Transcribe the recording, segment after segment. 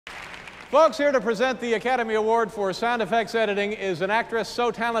Folks, here to present the Academy Award for Sound Effects Editing is an actress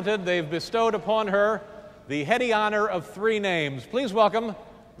so talented they've bestowed upon her the heady honor of 3 names. Please welcome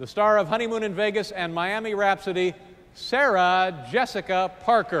the star of Honeymoon in Vegas and Miami Rhapsody, Sarah Jessica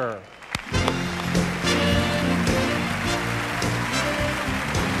Parker.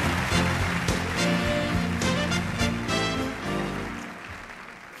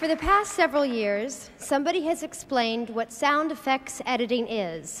 For the past several years, somebody has explained what sound effects editing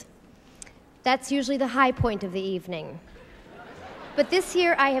is. That's usually the high point of the evening. But this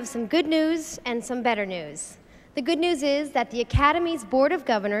year, I have some good news and some better news. The good news is that the Academy's Board of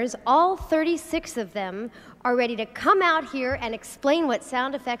Governors, all 36 of them, are ready to come out here and explain what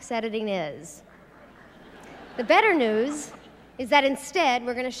sound effects editing is. The better news is that instead,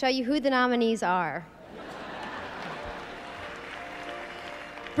 we're going to show you who the nominees are.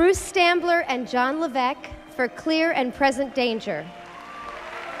 Bruce Stambler and John Levesque for Clear and Present Danger.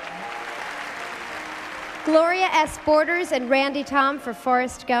 Gloria S. Borders and Randy Tom for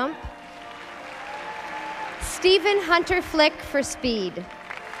Forrest Gump. Stephen Hunter Flick for Speed.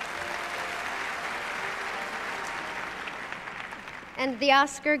 And the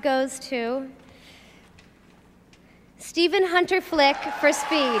Oscar goes to Stephen Hunter Flick for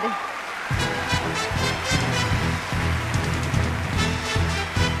Speed.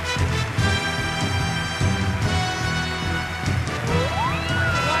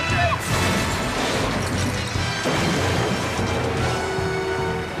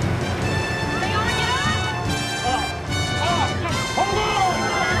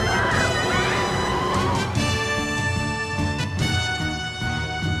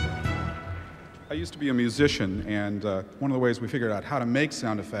 I used to be a musician, and one of the ways we figured out how to make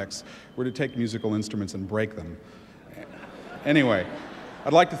sound effects were to take musical instruments and break them. Anyway,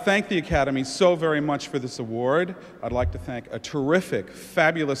 I'd like to thank the Academy so very much for this award. I'd like to thank a terrific,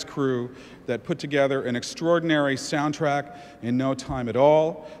 fabulous crew that put together an extraordinary soundtrack in no time at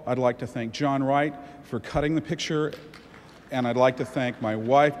all. I'd like to thank John Wright for cutting the picture, and I'd like to thank my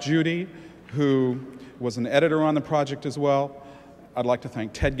wife, Judy, who was an editor on the project as well. I'd like to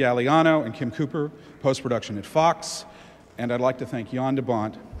thank Ted Galliano and Kim Cooper, post-production at Fox, and I'd like to thank Jan de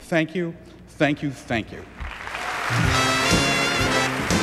Bont. Thank you, thank you, thank you.